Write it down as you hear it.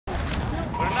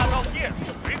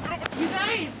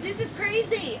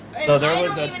crazy. So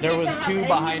there was two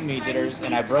behind me, Jitters,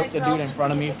 and I broke the dude in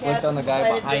front of me, flicked on the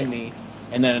guy behind me,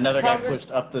 and then another guy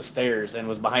pushed up the stairs and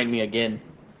was behind me again.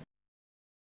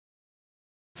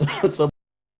 So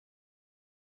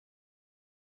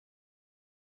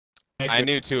I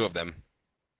knew two of them.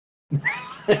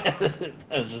 That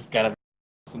was just kind of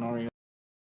scenario.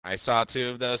 I saw two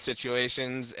of those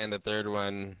situations, and the third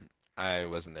one I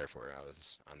wasn't there for. I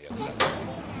was on the other side.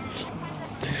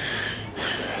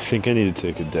 I think I need to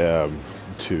take a dab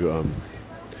to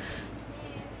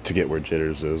get where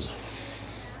Jitters is.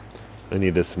 I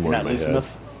need this more in my head.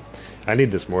 Enough? I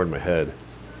need this more in my head.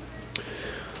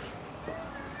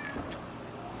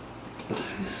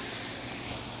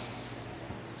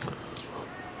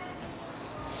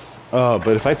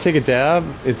 But if I take a dab,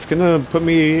 it's gonna put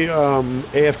me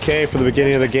AFK for the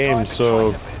beginning of the game,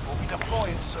 so...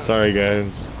 Sorry,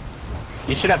 guys.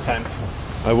 You should have time.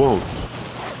 I won't.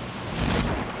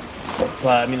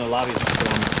 Well, I mean, the lobby's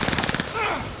still on.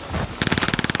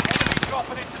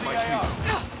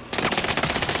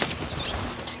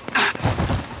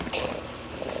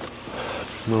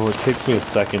 No, it takes me a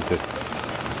second to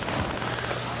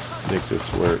make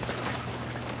this work.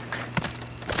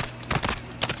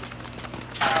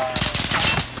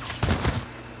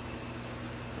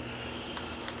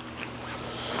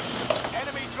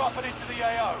 Enemy dropping into the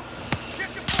AO.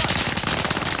 Shift your front.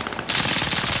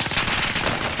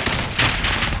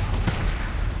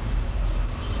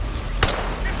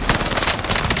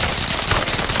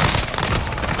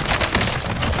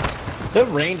 The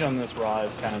range on this raw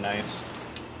is kind of nice.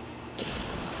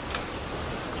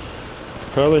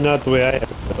 Probably not the way I have it,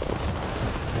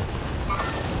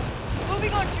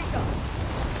 Moving on, Chico.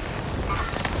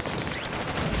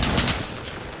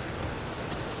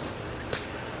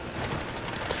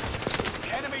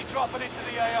 Enemy dropping into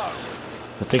the AO.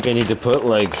 I think I need to put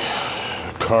like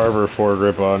Carver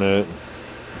foregrip on it.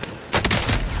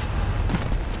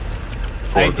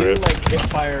 I do like hip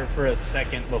fire for a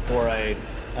second before I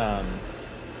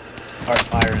start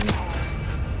firing.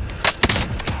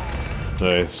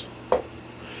 Nice.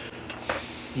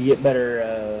 You get better,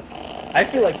 I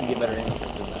feel like you get better aim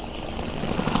assist than that.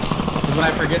 Because when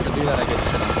I forget to do that, I get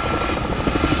shit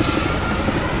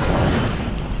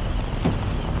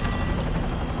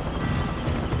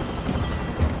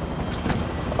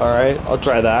on. Alright, I'll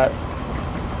try that.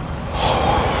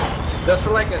 Just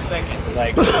for like a second,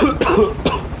 like...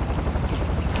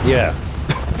 Yeah.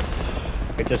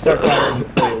 Okay, just start firing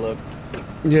before you look.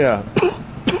 Yeah.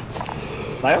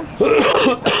 Lyle?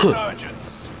 Resurgence.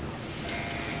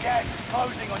 Gas is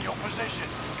closing on your position.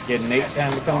 Get Nate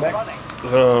time to come back?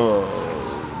 Oh,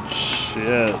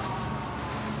 shit.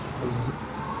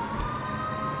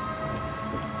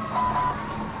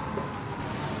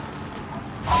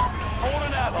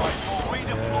 Fallen allies will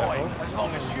redeploy as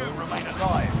long as you remain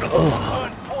alive.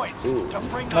 Earn points to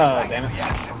bring them back to the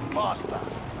action faster.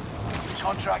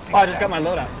 Contracting. Oh, I just got my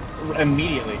loadout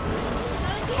immediately.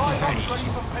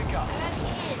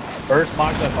 First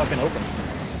box I fucking opened.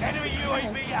 Enemy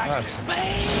UAV active.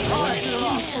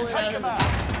 Take them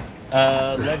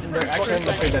out. Legendary. Actually, I'm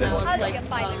gonna trade that in.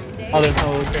 Oh, there's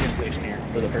no trading station here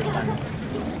for the first time.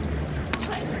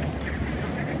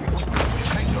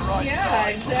 Yeah,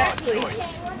 exactly.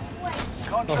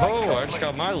 Oh, I just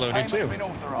got my loaded too.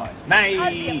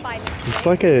 Nice! It's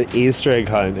like an Easter egg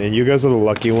hunt, and you guys are the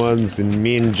lucky ones, and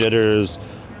me and Jitters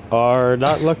are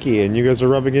not lucky, and you guys are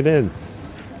rubbing it in.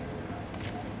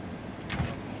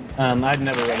 I've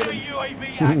never read it.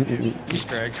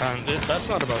 Easter egg hunt. That's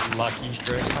not about luck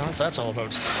Easter egg hunts. That's all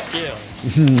about skill.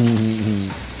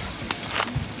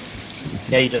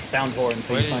 Yeah, you just sound poor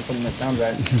until you find something that sounds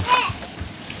right.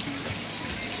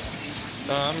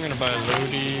 I'm gonna buy a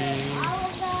loading.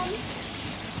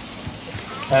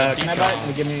 Can I buy it?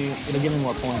 It'll give me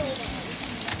more points.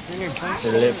 You need points?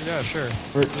 Yeah, sure.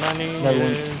 Money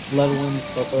level one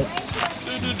stuff up.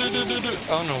 I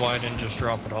don't know why I didn't just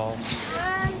drop it all.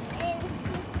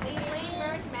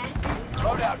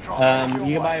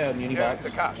 You can buy a muni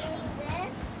box.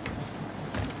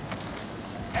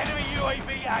 Enemy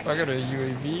UAV active. I got a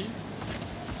UAV.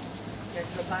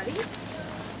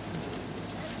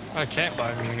 I can't buy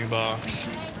a muni box.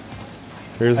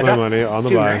 Here's my money on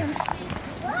the buy.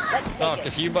 Doc,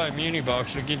 if you buy a muni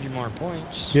box, it'll give you more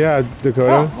points. Yeah,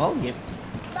 Dakota. Oh, well, yeah.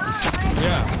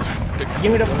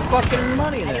 Give me the fucking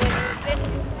money then.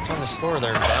 It's on the store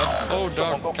there, bud. Oh,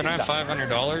 Doc, can I have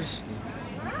 $500?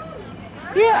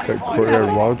 Yeah.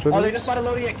 Oh, they just bought a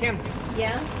loading at camp.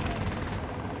 Yeah.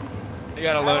 You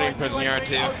got a loading prison yard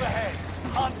too.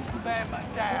 Hunt them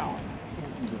down.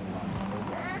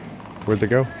 Where'd they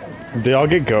go? Did they all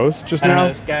get Ghost just I don't now? know,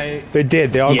 this guy... They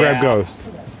did. They all grabbed Ghost.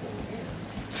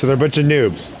 So they're a bunch of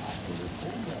noobs.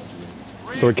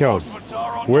 So we kill him.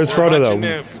 Where's Frodo though?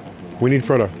 We need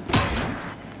Frodo.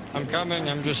 I'm coming.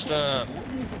 I'm just I'm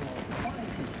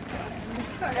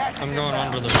going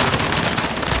under the roof.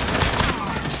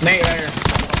 Nate, right here.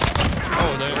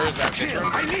 Oh, there's that picture.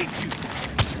 I need you.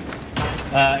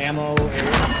 Ammo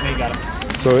area. Nate got him.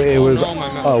 So it was no,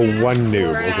 one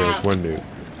noob. Okay, it's one noob.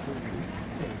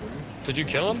 Did you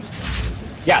kill him?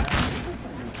 Yeah.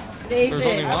 There's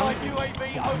only one?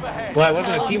 Well, I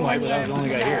wasn't a team wipe, but that was the only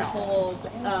guy here. Told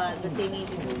that they need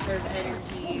to conserve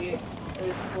energy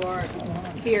for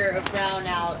fear of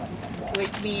brownouts,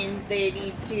 which means they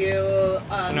need to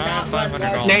not run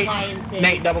large appliances.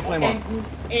 Nate, double claim on.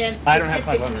 And I don't have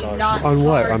 $500. On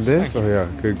what? On this? Oh yeah,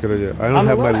 good idea. I don't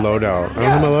have my loadout. I don't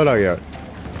have my loadout yet.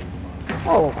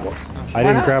 Oh. I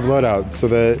didn't grab loadout so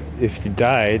that if you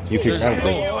died, you could grab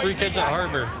it. 3 kids at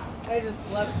Harbor. I just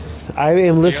left. I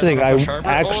am listening. I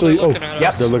actually. Oh,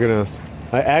 they're looking at us.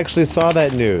 I actually saw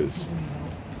that news.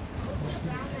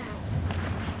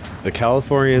 The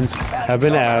Californians have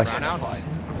been asked.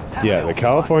 Yeah, the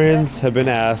Californians have been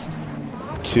asked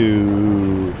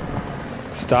to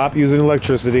stop using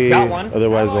electricity,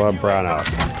 otherwise they'll have brownouts.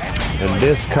 And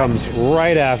this comes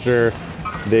right after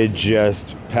they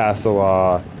just passed a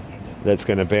law that's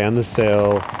going to ban the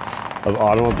sale of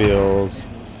automobiles,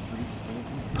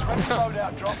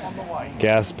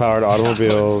 gas-powered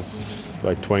automobiles,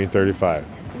 like 2035.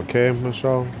 Okay,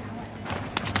 Michelle?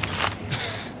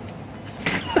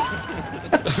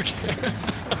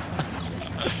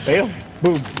 Fail.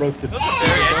 Boom. Roasted.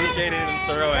 Very educated and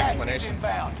thorough explanation.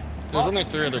 There's only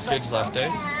 3 other kids left, eh?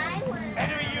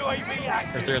 Enemy UAV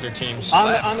active. Or 3 other teams.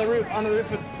 On the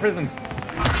roof of prison.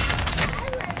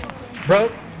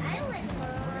 Bro.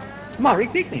 Come on,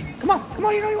 re-peek me. Come on, you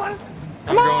know you want it.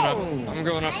 I'm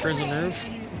going up prison roof.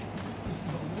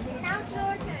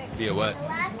 Via what?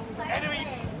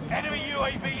 Enemy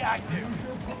UAV active.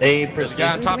 They There's a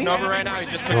guy on top Nova right now. He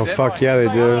just took zip. Fuck yeah, they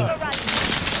do.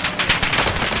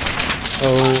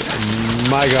 Oh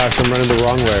my gosh, I'm running the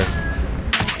wrong way.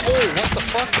 Oh, what the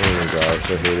fuck? Oh my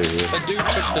gosh, I hate it here. The dude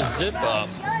took the zip off.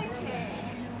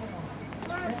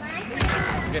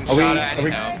 Getting shot at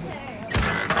anyhow.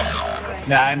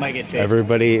 Nah, I might get chased.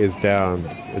 Everybody is down.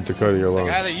 Dakota, you're alone.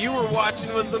 The guy that you were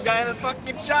watching was the guy that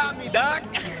fucking shot me, Doc.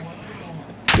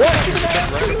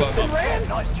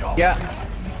 Nice job. Yeah.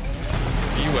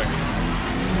 Beware.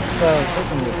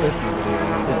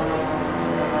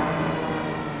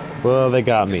 Well, they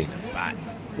got me.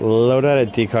 Loadout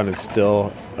at Decon is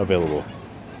still available.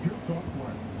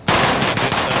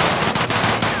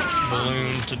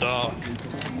 Balloon to dock.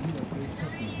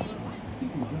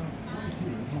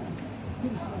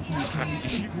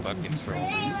 You fucking troll.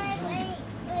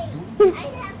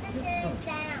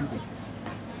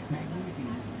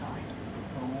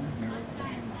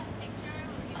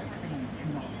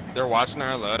 They're watching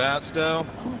our loadout still?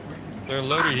 Their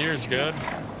loader here is good.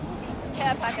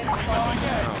 Oh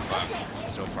fuck, I'm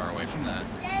so far away from that.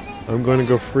 I'm going to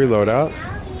go free loadout.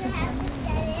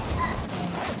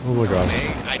 Oh my god.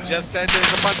 Hey, I just said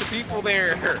there's a bunch of people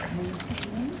there.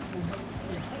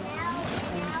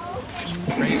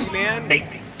 Crazy man.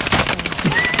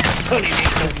 Tony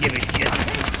don't give a shit.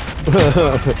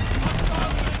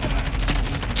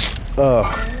 Oh.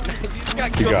 You just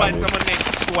got killed by someone named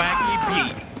Swaggy B.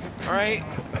 Alright?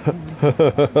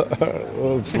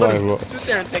 Sit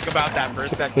there and think about that for a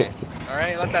second.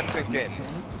 Alright? Let that sink in.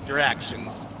 Your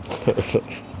actions.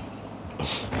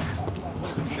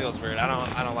 This feels weird. I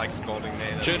don't like scolding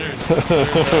Nate. Jitters.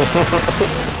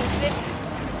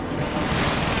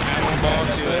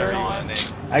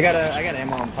 I got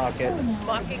ammo in pocket.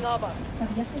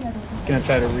 Gonna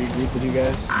try to regroup with you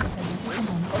guys.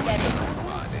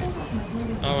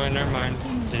 Oh wait, never mind.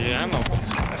 The ammo.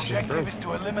 Objective is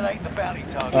to eliminate the bounty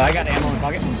target. I got ammo in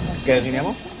pocket. You guys need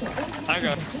ammo? I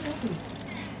got it.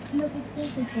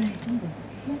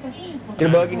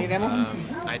 Jitterbug, you need ammo?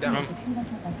 I don't.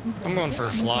 I'm going for a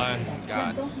fly.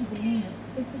 God.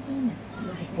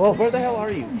 Well, where the hell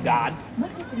are you, God?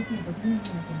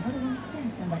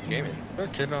 Gaming. Is there a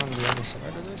kid on the other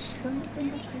side of this?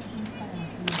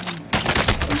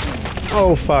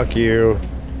 Oh, fuck you.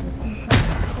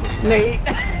 Nate.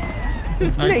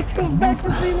 Nate goes back to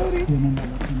reloading.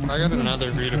 I got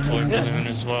another redeploy balloon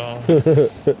as well.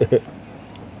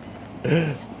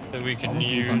 That we can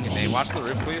use. Fucking Nate, watch the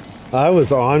roof, please. I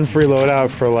was on free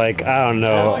loadout for like, I don't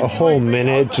know, a whole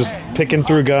minute just picking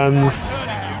through guns.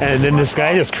 And then this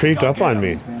guy just creeped up on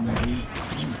me.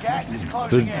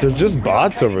 They're just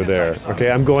bots over there. Okay,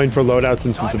 I'm going for loadout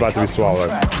since it's about to be swallowed.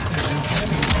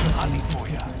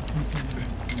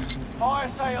 Fire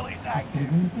sale is active.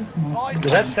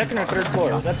 Is that second or third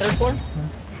floor? Is that third floor?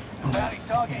 Bounty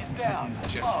target is down.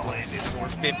 Just blaze it for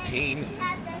 15.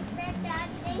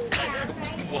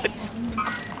 What?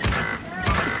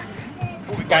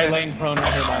 Guy laying prone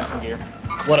right here buying some gear.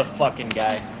 What a fucking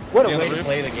guy. What a way to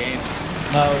play the game.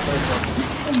 No, third floor.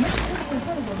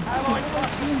 Allied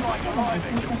cluster strike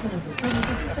arriving.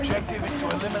 Objective is to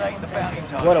eliminate the bounty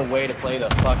target. What a way to play the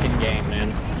fucking game,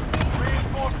 man.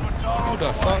 Reinforcements are on Who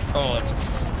the fuck? Oh, it's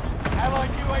Allied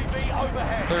UAV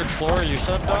overhead. third floor, you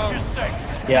said, dog? Just six.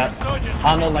 Yeah. Resurgence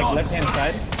On the like Dub. left-hand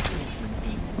side.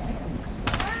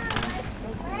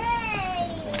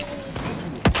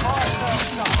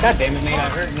 God damn it, Nate. I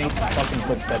heard Nate's fucking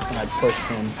footsteps and I pushed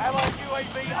him. Allied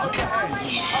UAV overhead.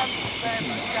 Hunt them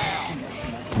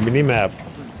down. Mini-map.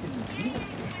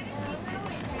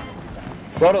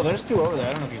 Brodo, there's two over there.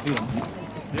 I don't know if you see them.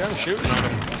 Yeah, I'm shooting at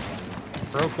him.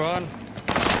 Broke one.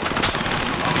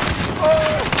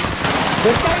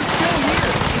 This guy's still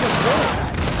here. He's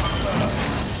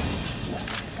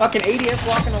a fucking ADS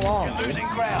walking along, dude. Losing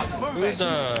ground. Move Who's it.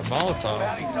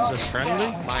 Molotov? Is this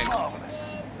friendly? Mine.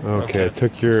 Okay, I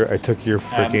took your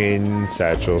freaking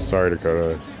satchel. Sorry,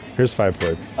 Dakota. Here's 5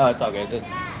 plates. Oh, it's all good.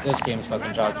 This game's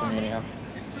fucking job for me anyhow.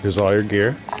 Here's all your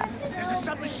gear. There's a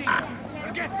submachine gun.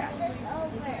 Forget that.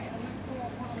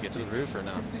 Get to the roof or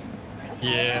no?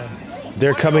 Yeah.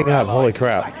 They're coming up. Holy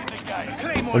crap! Back in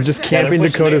the game. I'm just Yeah, camping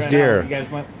they're pushing Dakota's Nate right now. gear. You guys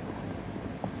went.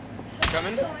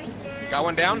 Coming. Got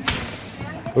one down.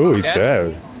 Ooh, he's Dead?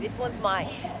 dead. This one's mine.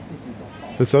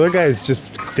 This other guy is just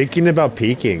thinking about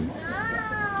peeking.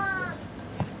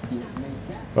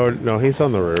 Oh no, he's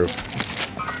on the roof.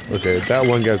 Okay, that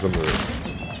one guy's on the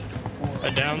roof. I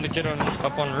downed the kid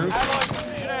up on roof. Allied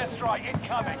precision airstrike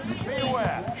incoming. Be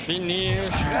aware.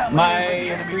 Finish.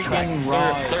 My freaking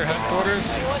raw. Their headquarters.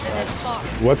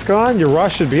 What's gone? Your raw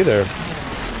should be there.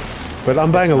 But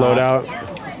I'm buying a not. loadout.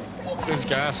 There's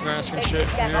gas mask and shit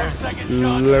here.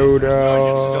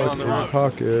 Loadout on the in roof.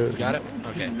 pocket. Got it?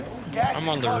 Okay. Gas I'm is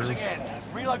on the closing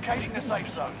roof. in. Relocating the safe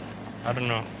zone. I don't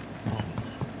know.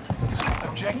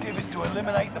 Objective is to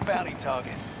eliminate the bounty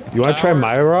target. You want to try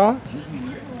my raw?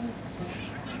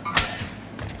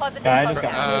 Positive. Yeah, I just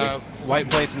got White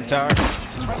plates in the tower.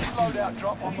 Friendly loadout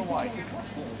drop on the way.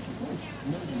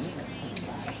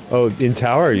 Oh, in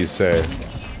tower you say?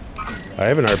 I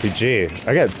have an RPG.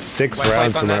 I got 6 White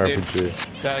rounds lights for on my that dude.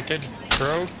 RPG. That kid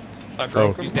broke. I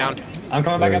broke him. He's down. I'm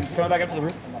coming back up. Coming back up to the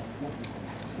roof.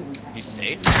 He's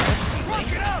safe.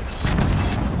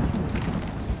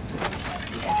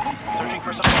 Searching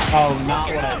for supply. Oh, not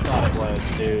what I thought it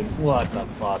was, dude. What the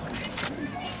fuck?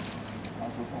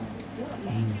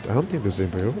 I don't think there's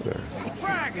anybody over there.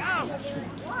 Frag out.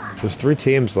 There's 3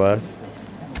 teams left.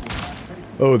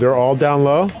 Oh, they're all down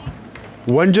low?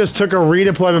 One just took a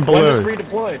redeployment One just balloon.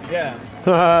 redeployed, yeah.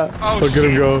 Oh, Look at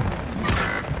him shit. go.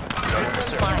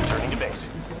 Returning to base.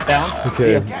 Down.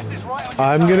 Okay. Gas is right on your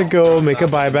I'm gonna go make a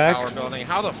Tower buyback. building.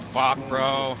 How the fuck,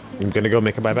 bro? I'm gonna go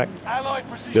make a buyback. Allied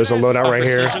precision There's a loadout right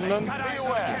here. Precision them. Be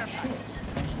aware.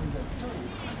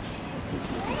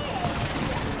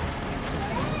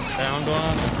 Downed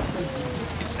one.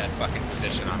 He just had fucking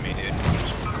position on me, dude.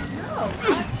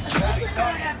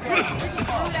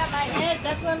 At my head.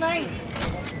 That's so nice.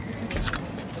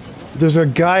 There's a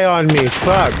guy on me.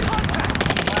 Fuck.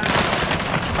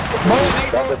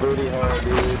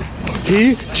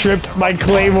 He tripped my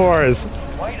claymores.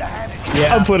 Way to hand it.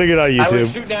 Yeah. I'm putting it on I was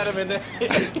YouTube. shooting at him and then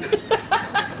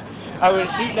I was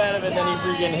shooting at him and then he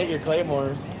freaking hit your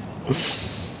claymores.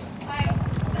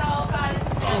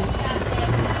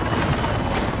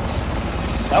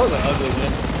 That was an ugly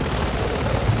win.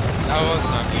 That was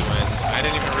an ugly win. I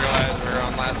didn't even realize we were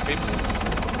on last people.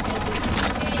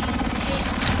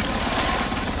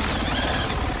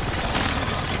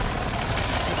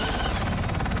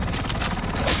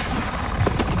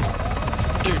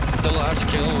 Dude, the last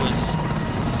kill was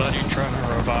Buddy trying to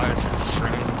revive his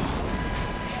friend.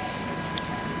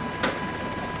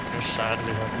 Just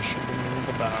sadly had to shoot him in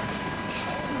the back.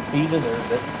 He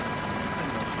deserved it.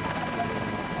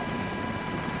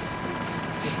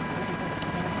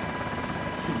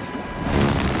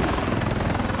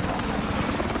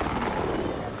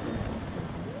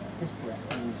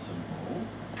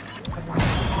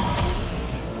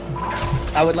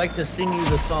 I would like to sing you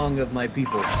the song of my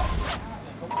people.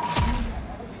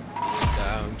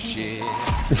 Down shit.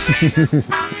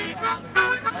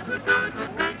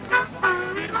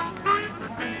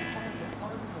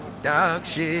 Dog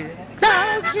shit.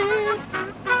 Dog shit.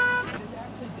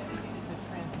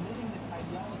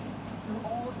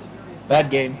 Bad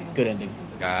game, good ending.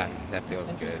 God, that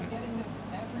feels good.